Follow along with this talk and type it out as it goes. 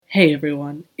Hey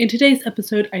everyone. In today's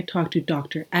episode, I talked to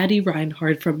Dr. Addie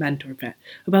Reinhard from MentorVet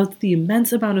about the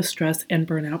immense amount of stress and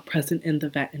burnout present in the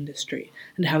vet industry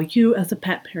and how you, as a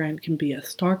pet parent, can be a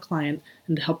star client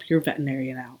and help your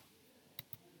veterinarian out.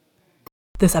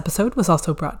 This episode was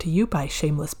also brought to you by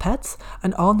Shameless Pets,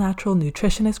 an all-natural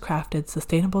nutritionist-crafted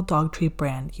sustainable dog treat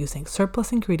brand using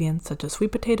surplus ingredients such as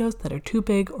sweet potatoes that are too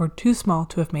big or too small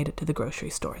to have made it to the grocery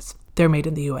stores. They're made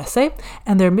in the USA,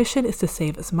 and their mission is to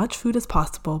save as much food as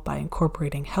possible by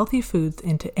incorporating healthy foods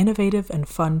into innovative and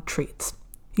fun treats.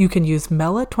 You can use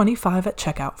MELA25 at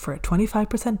checkout for a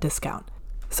 25% discount.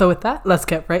 So with that, let's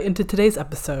get right into today's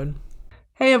episode.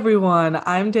 Hey everyone,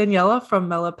 I'm Daniela from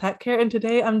Mela Pet Care, and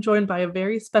today I'm joined by a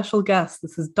very special guest.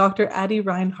 This is Dr. Addie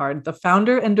Reinhard, the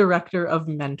founder and director of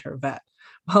MentorVet.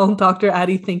 Well, Dr.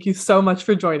 Addie, thank you so much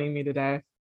for joining me today.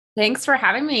 Thanks for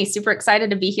having me. Super excited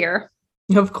to be here.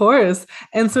 Of course.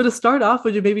 And so to start off,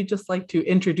 would you maybe just like to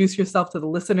introduce yourself to the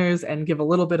listeners and give a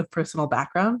little bit of personal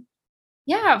background?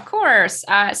 Yeah, of course.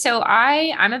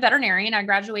 I'm a veterinarian. I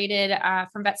graduated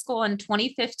from vet school in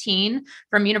 2015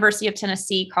 from University of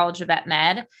Tennessee College of Vet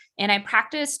Med. And I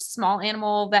practiced small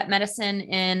animal vet medicine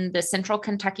in the central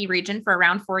Kentucky region for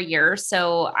around 4 years.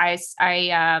 So I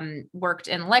worked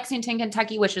in Lexington,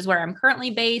 Kentucky, which is where I'm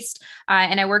currently based.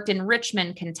 And I worked in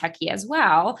Richmond, Kentucky as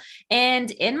well.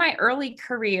 And in my early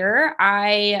career,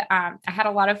 I had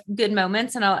a lot of good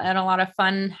moments and a lot of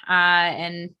fun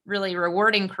and really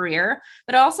rewarding career.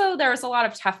 But also there was a lot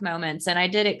of tough moments, and I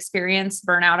did experience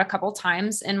burnout a couple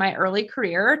times in my early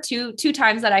career. Two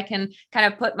times that I can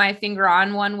kind of put my finger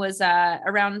on. One was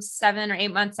around 7 or 8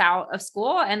 months out of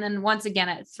school, and then once again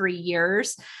at 3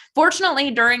 years.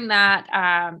 Fortunately, during that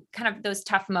kind of those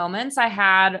tough moments, I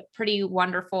had pretty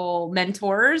wonderful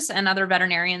mentors and other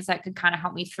veterinarians that could kind of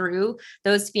help me through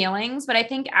those feelings. But I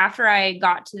think after I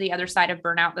got to the other side of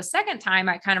burnout the second time,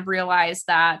 I kind of realized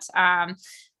that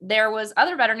there was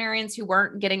other veterinarians who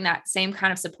weren't getting that same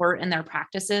kind of support in their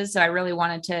practices. So I really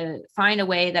wanted to find a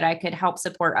way that I could help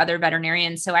support other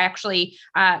veterinarians. So I actually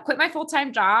quit my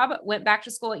full-time job, went back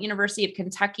to school at University of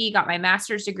Kentucky, got my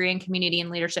master's degree in community and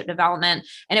leadership development.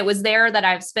 And it was there that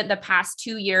I've spent the past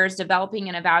 2 years developing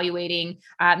and evaluating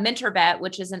MentorVet,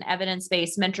 which is an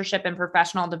evidence-based mentorship and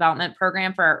professional development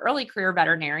program for our early career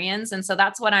veterinarians. And so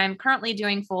that's what I'm currently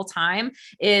doing full-time,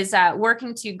 is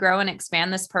working to grow and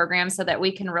expand this program so that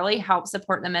we can really help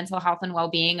support the mental health and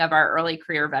well-being of our early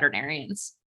career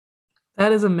veterinarians.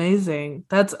 That is amazing.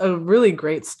 That's a really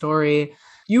great story.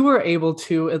 You were able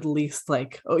to at least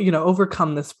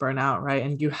overcome this burnout, right?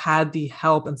 And you had the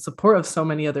help and support of so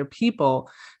many other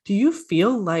people. Do you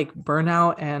feel like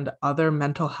burnout and other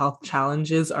mental health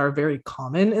challenges are very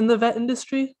common in the vet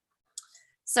industry?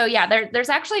 So yeah, there's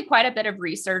actually quite a bit of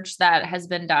research that has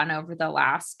been done over the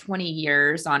last 20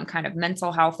 years on kind of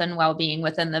mental health and well-being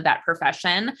within the vet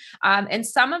profession. And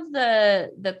some of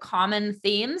the common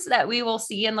themes that we will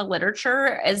see in the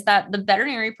literature is that the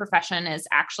veterinary profession is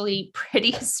actually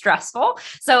pretty stressful.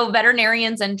 So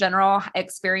veterinarians in general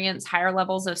experience higher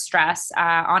levels of stress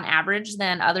on average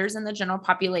than others in the general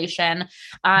population.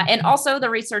 And also the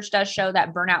research does show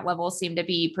that burnout levels seem to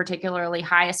be particularly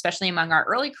high, especially among our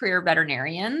early career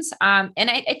veterinarians. And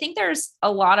I think there's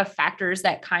a lot of factors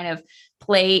that kind of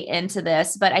play into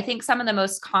this, but I think some of the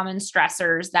most common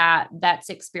stressors that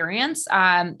vets experience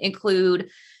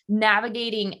include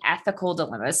navigating ethical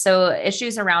dilemmas. So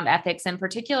issues around ethics, and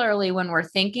particularly when we're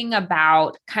thinking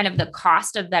about kind of the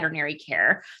cost of veterinary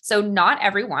care. So not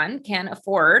everyone can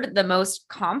afford the most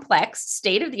complex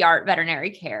state-of-the-art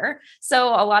veterinary care. So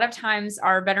a lot of times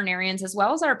our veterinarians, as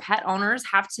well as our pet owners,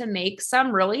 have to make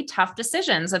some really tough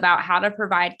decisions about how to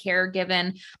provide care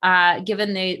given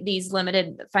these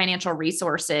limited financial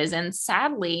resources. And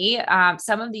sadly,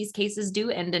 some of these cases do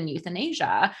end in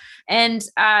euthanasia. And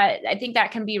I think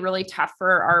that can be really tough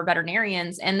for our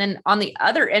veterinarians. And then on the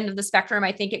other end of the spectrum,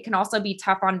 I think it can also be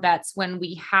tough on vets when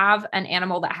we have an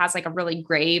animal that has like a really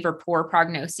grave or poor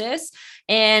prognosis,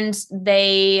 and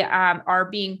they are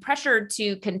being pressured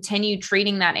to continue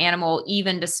treating that animal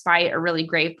even despite a really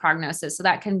grave prognosis. So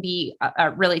that can be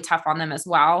really tough on them as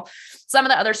well. Some of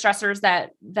the other stressors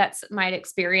that vets might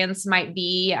experience might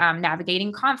be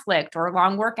navigating conflict or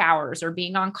long work hours or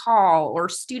being on call or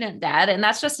student debt. And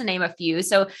that's just to name a few.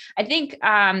 So I think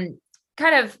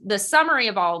kind of the summary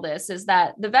of all this is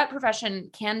that the vet profession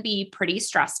can be pretty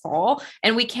stressful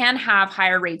and we can have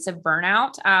higher rates of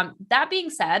burnout. That being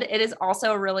said, it is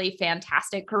also a really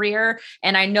fantastic career.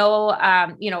 And I know,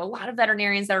 a lot of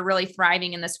veterinarians that are really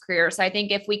thriving in this career. So I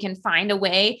think if we can find a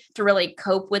way to really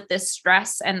cope with this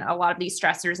stress and a lot of these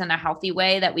stressors in a healthy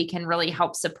way, that we can really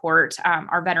help support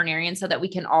our veterinarians so that we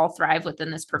can all thrive within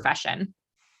this profession.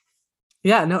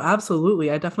 Yeah, no,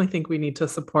 absolutely. I definitely think we need to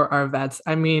support our vets.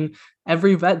 I mean,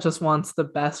 every vet just wants the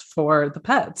best for the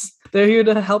pets. They're here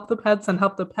to help the pets and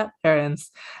help the pet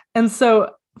parents. And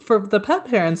so, for the pet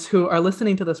parents who are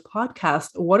listening to this podcast,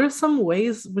 what are some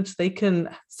ways which they can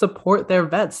support their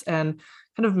vets and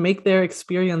kind of make their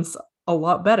experience a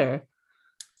lot better?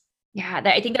 Yeah,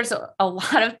 I think there's a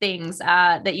lot of things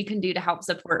that you can do to help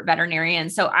support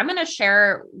veterinarians. So I'm going to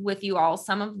share with you all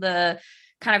some of the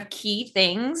kind of key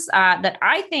things that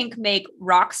I think make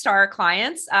rock star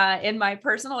clients in my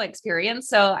personal experience.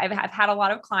 So I've had a lot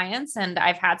of clients, and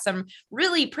I've had some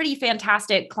really pretty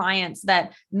fantastic clients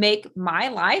that make my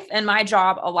life and my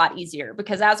job a lot easier,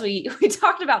 because as we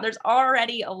talked about, there's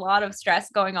already a lot of stress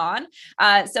going on.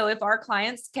 So if our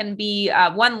clients can be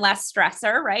one less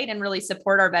stressor, right, and really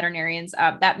support our veterinarians,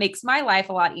 that makes my life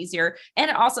a lot easier. And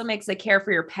it also makes the care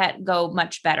for your pet go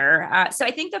much better. So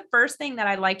I think the first thing that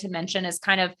I'd like to mention is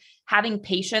kind of having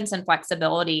patience and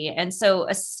flexibility. And so,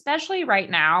 especially right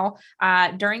now,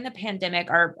 during the pandemic,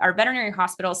 our veterinary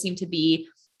hospitals seem to be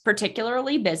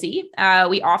particularly busy.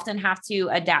 We often have to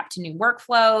adapt to new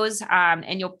workflows,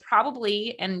 and you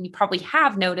probably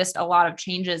have noticed a lot of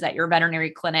changes at your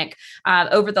veterinary clinic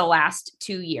over the last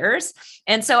 2 years.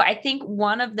 And so I think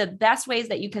one of the best ways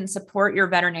that you can support your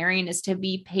veterinarian is to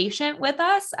be patient with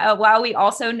us while we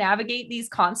also navigate these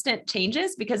constant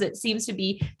changes, because it seems to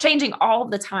be changing all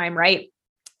the time, right?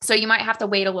 So you might have to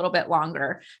wait a little bit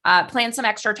longer. Plan some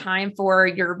extra time for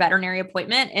your veterinary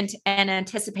appointment and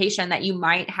anticipation that you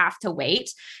might have to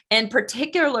wait. And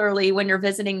particularly when you're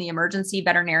visiting the emergency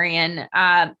veterinarian,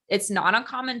 it's not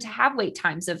uncommon to have wait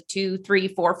times of 2, 3,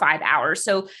 4, 5 hours.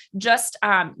 So just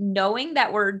knowing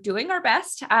that we're doing our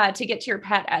best to get to your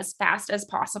pet as fast as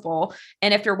possible.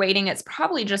 And if you're waiting, it's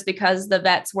probably just because the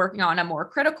vet's working on a more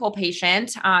critical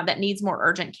patient that needs more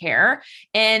urgent care.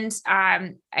 And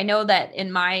I know that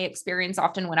in my experience,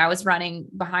 often when I was running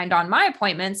behind on my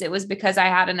appointments, it was because I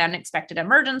had an unexpected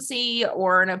emergency,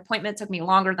 or an appointment took me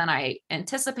longer than I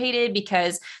anticipated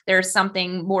because there's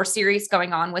something more serious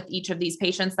going on with each of these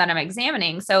patients that I'm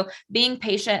examining. So being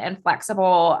patient and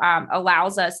flexible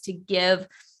allows us to give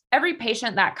every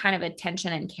patient that kind of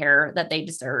attention and care that they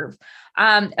deserve.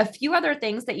 A few other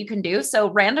things that you can do. So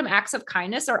random acts of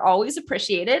kindness are always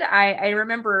appreciated. I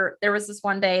remember there was this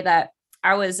one day that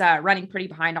I was running pretty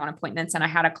behind on appointments, and I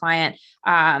had a client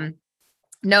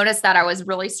notice that I was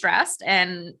really stressed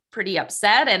and pretty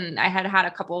upset. And I had had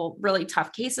a couple really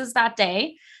tough cases that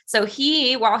day. So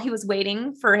he, while he was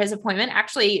waiting for his appointment,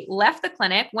 actually left the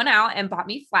clinic, went out and bought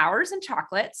me flowers and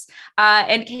chocolates,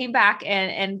 and came back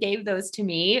and gave those to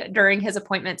me during his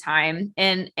appointment time.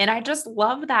 And I just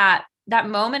love that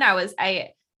moment.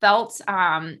 I felt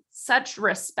such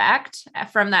respect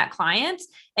from that client.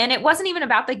 And it wasn't even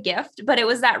about the gift, but it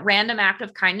was that random act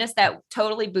of kindness that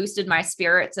totally boosted my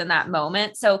spirits in that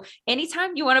moment. So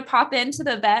anytime you want to pop into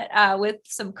the vet with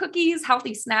some cookies,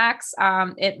 healthy snacks,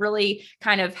 it really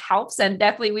kind of helps. And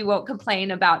definitely we won't complain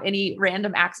about any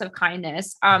random acts of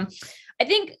kindness. I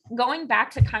think going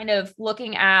back to kind of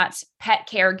looking at pet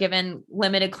care given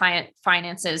limited client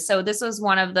finances. So this was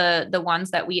one of the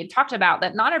ones that we had talked about,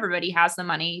 that not everybody has the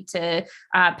money to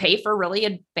pay for really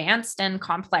advanced and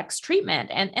complex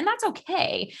treatment. And that's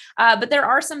okay. But there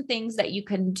are some things that you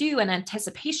can do in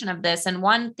anticipation of this. And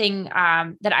one thing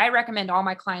that I recommend all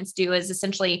my clients do is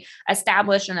essentially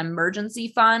establish an emergency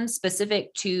fund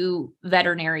specific to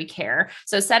veterinary care.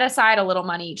 So set aside a little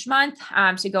money each month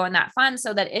to go in that fund,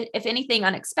 so that if anything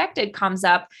unexpected comes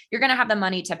up, you're going to have the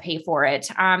money to pay for it.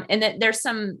 And that there's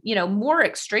some, more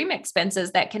extreme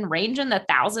expenses that can range in the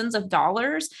thousands of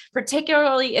dollars,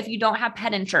 particularly if you don't have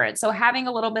pet insurance. So having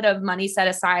a little bit of money set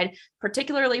aside,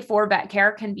 particularly for vet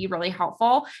care, can be really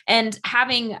helpful. And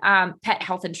having pet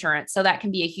health insurance, so that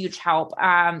can be a huge help.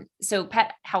 So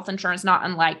pet health insurance, not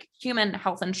unlike human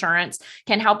health insurance,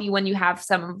 can help you when you have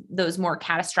some of those more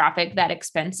catastrophic vet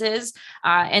expenses.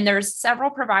 And there's several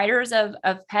providers of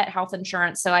pet health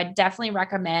insurance. So I definitely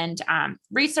recommend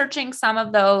researching some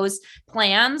of those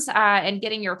plans and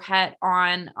getting your pet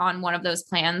on one of those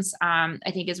plans.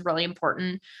 I think is really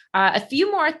important. A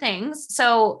few more things.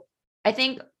 So I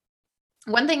think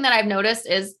one thing that I've noticed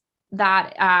is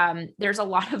that there's a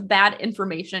lot of bad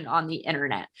information on the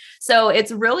internet. So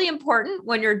it's really important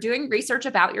when you're doing research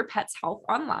about your pet's health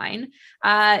online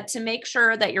to make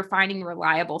sure that you're finding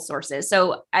reliable sources.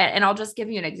 So, and I'll just give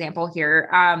you an example here.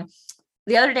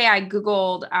 The other day I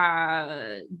Googled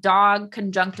dog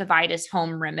conjunctivitis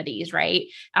home remedies, right?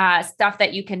 Stuff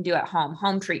that you can do at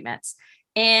home treatments.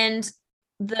 And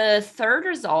the third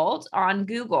result on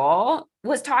Google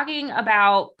was talking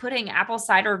about putting apple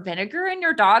cider vinegar in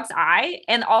your dog's eye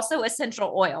and also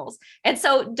essential oils. And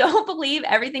so don't believe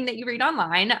everything that you read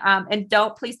online. And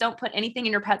please don't put anything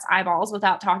in your pet's eyeballs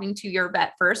without talking to your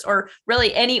vet first, or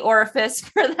really any orifice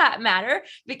for that matter,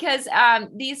 because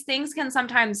these things can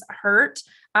sometimes hurt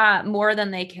more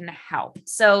than they can help.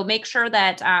 So make sure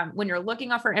that when you're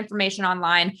looking up for information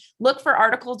online, look for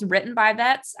articles written by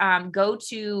vets. Go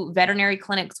to veterinary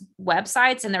clinics'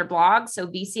 websites and their blogs. So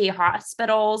VCA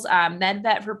Hospitals,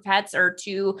 MedVet for Pets are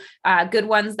two good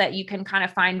ones that you can kind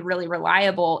of find really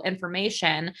reliable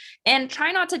information. And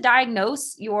try not to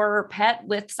diagnose your pet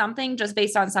with something just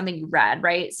based on something you read,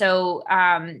 right? So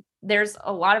there's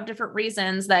a lot of different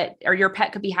reasons that, or your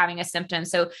pet could be having a symptom.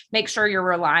 So make sure you're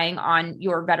relying on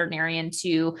your veterinarian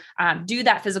to do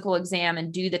that physical exam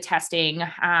and do the testing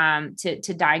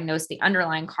to diagnose the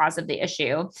underlying cause of the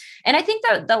issue. And I think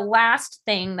that the last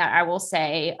thing that I will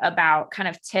say about kind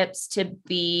of tips to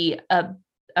be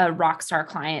a rock star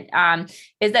client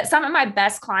is that some of my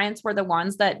best clients were the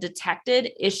ones that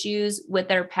detected issues with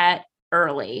their pet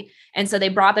early. And so they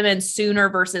brought them in sooner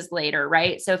versus later,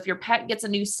 right? So if your pet gets a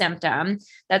new symptom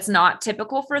that's not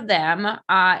typical for them,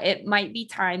 it might be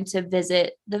time to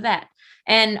visit the vet.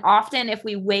 And often if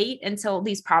we wait until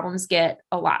these problems get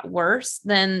a lot worse,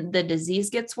 then the disease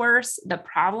gets worse, the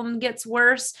problem gets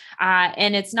worse,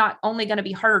 and it's not only going to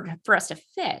be harder for us to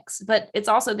fix, but it's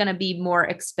also going to be more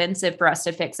expensive for us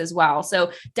to fix as well.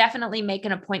 So definitely make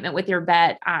an appointment with your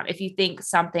vet if you think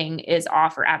something is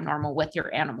off or abnormal with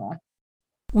your animal.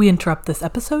 We interrupt this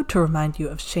episode to remind you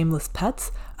of Shameless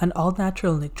Pets, an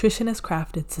all-natural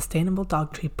nutritionist-crafted sustainable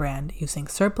dog treat brand using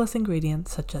surplus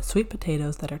ingredients such as sweet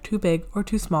potatoes that are too big or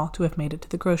too small to have made it to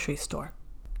the grocery store.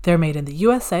 They're made in the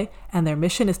USA, and their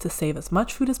mission is to save as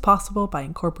much food as possible by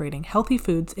incorporating healthy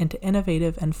foods into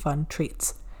innovative and fun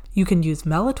treats. You can use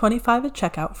MELA25 at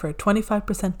checkout for a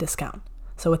 25% discount.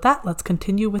 So with that, let's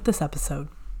continue with this episode.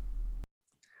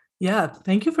 Yeah,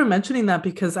 thank you for mentioning that,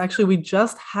 because actually we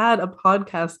just had a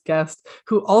podcast guest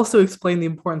who also explained the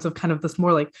importance of kind of this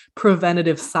more like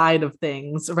preventative side of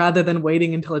things rather than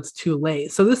waiting until it's too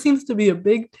late. So this seems to be a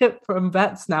big tip from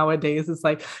vets nowadays. It's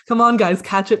like, come on, guys,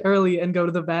 catch it early and go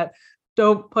to the vet.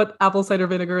 Don't put apple cider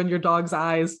vinegar in your dog's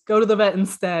eyes. Go to the vet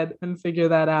instead and figure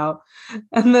that out.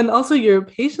 And then also your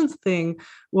patience thing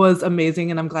was amazing.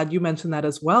 And I'm glad you mentioned that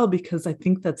as well, because I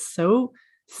think that's so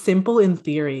simple in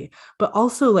theory, but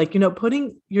also like,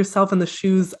 putting yourself in the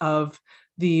shoes of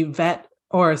the vet,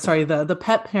 or sorry, the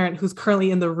pet parent who's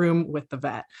currently in the room with the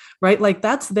vet, right? Like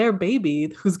that's their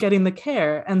baby who's getting the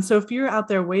care. And so if you're out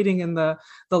there waiting in the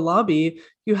lobby,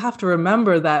 you have to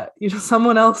remember that,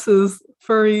 someone else's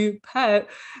furry pet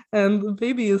and the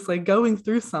baby is like going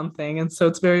through something. And so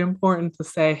it's very important to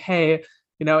say, hey,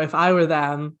 if I were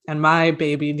them and my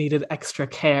baby needed extra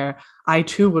care, I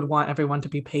too would want everyone to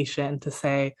be patient, to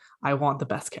say, I want the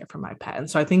best care for my pet. And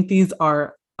so I think these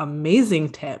are amazing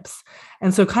tips.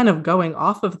 And so kind of going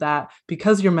off of that,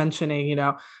 because you're mentioning,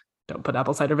 don't put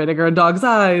apple cider vinegar in dogs'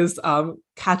 eyes,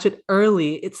 catch it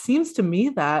early. It seems to me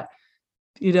that,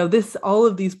 all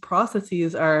of these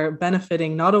processes are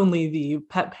benefiting not only the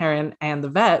pet parent and the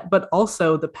vet, but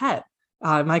also the pet.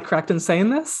 Am I correct in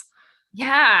saying this?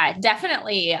 Yeah,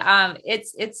 definitely.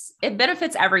 It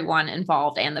benefits everyone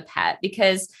involved and the pet,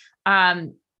 because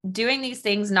doing these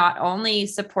things not only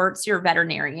supports your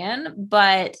veterinarian,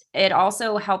 but it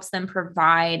also helps them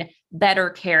provide better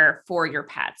care for your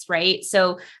pets, right?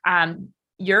 So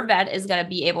your vet is going to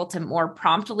be able to more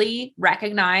promptly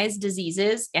recognize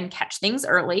diseases and catch things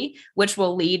early, which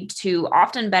will lead to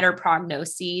often better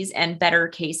prognoses and better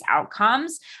case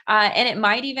outcomes. And it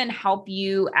might even help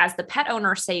you as the pet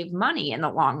owner save money in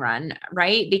the long run,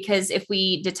 right? Because if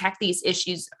we detect these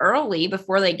issues early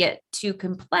before they get too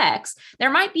complex,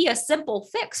 there might be a simple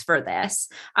fix for this.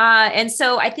 And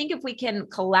so I think if we can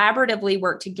collaboratively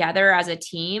work together as a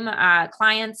team,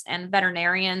 clients and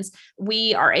veterinarians,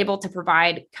 we are able to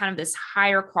provide kind of this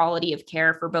higher quality of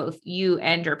care for both you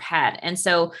and your pet. And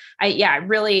so I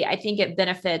think it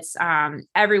benefits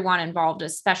everyone involved,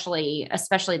 especially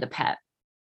the pet.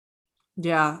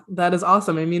 Yeah, that is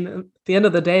awesome. I mean, at the end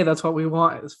of the day, that's what we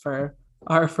want, is for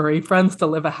our furry friends to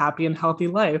live a happy and healthy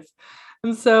life.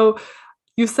 And so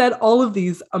you said all of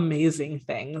these amazing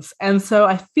things. And so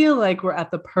I feel like we're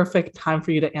at the perfect time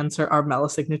for you to answer our Mela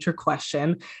signature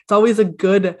question. It's always a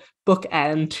good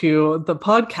bookend to the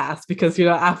podcast, because,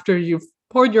 after you've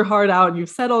poured your heart out and you've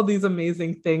said all these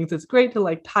amazing things, it's great to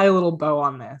like tie a little bow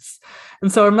on this.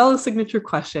 And so our Mela signature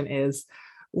question is,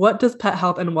 what does pet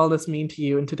health and wellness mean to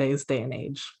you in today's day and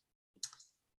age?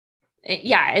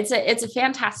 Yeah, it's a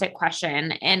fantastic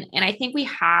question. And I think we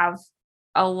have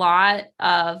a lot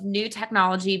of new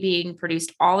technology being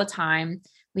produced all the time.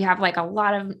 We have like a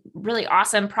lot of really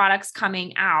awesome products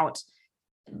coming out.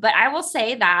 But I will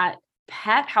say that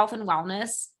pet health and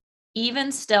wellness,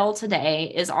 even still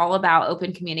today, is all about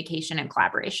open communication and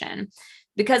collaboration,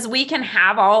 because we can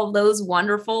have all those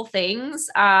wonderful things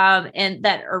and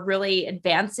that are really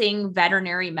advancing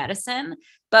veterinary medicine,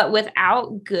 but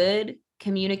without good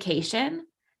communication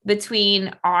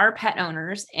between our pet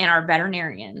owners and our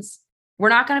veterinarians, we're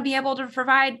not going to be able to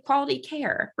provide quality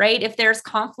care, right? If there's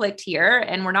conflict here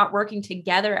and we're not working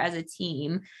together as a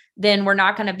team, then we're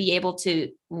not going to be able to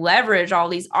leverage all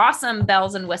these awesome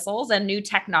bells and whistles and new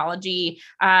technology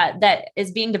that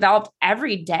is being developed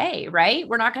every day, right?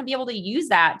 We're not going to be able to use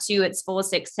that to its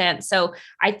fullest extent. So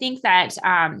I think that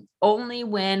only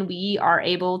when we are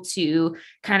able to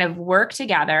kind of work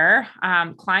together,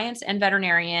 clients and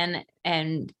veterinarian,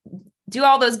 and do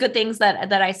all those good things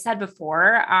that I said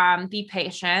before, be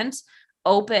patient,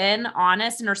 open,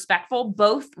 honest, and respectful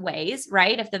both ways,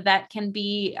 right? If the vet can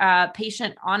be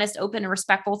patient, honest, open, and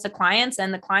respectful to clients,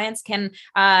 and the clients can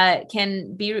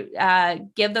be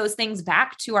give those things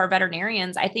back to our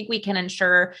veterinarians, I think we can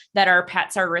ensure that our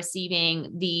pets are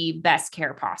receiving the best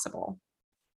care possible.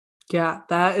 Yeah,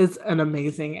 that is an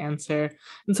amazing answer.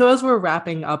 And so as we're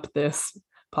wrapping up this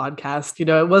podcast,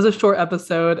 it was a short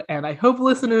episode, and I hope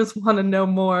listeners want to know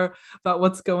more about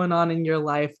what's going on in your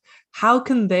life. How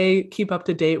can they keep up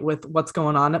to date with what's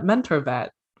going on at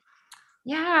MentorVet?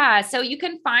 Yeah. So you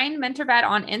can find MentorVet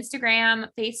on Instagram,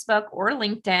 Facebook, or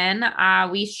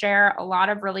LinkedIn. We share a lot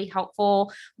of really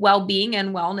helpful well-being and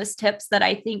wellness tips that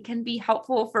I think can be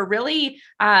helpful for really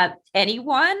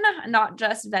anyone, not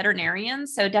just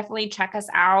veterinarians. So definitely check us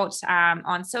out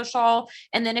on social.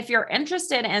 And then if you're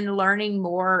interested in learning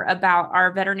more about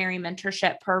our veterinary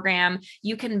mentorship program,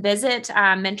 you can visit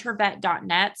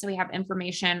mentorvet.net. So we have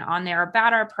information on there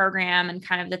about our program and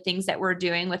kind of the things that we're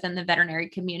doing within the veterinary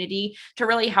community to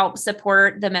really help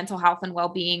support the mental health and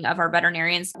well-being of our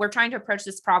veterinarians. We're trying to approach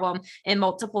this problem in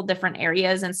multiple different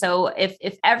areas. And so if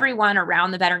everyone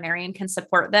around the veterinarian can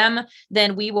support them,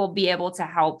 then we will be able to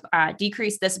help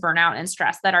decrease this burnout and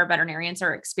stress that our veterinarians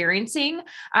are experiencing.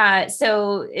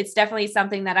 So it's definitely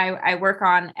something that I work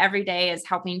on every day, is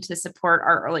helping to support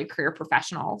our early career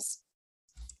professionals.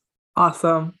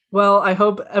 Awesome. Well, I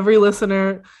hope every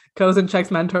listener goes and checks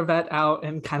MentorVet out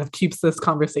and kind of keeps this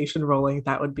conversation rolling.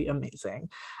 That would be amazing.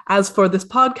 As for this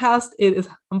podcast, it is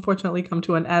unfortunately come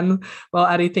to an end. Well,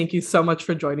 Addie, thank you so much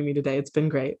for joining me today. It's been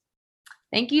great.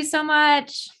 Thank you so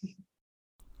much.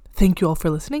 Thank you all for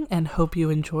listening, and hope you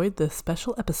enjoyed this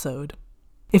special episode.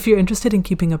 If you're interested in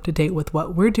keeping up to date with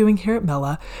what we're doing here at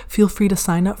Mela, feel free to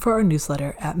sign up for our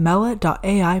newsletter at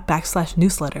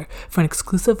mela.ai/newsletter for an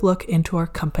exclusive look into our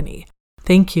company.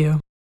 Thank you.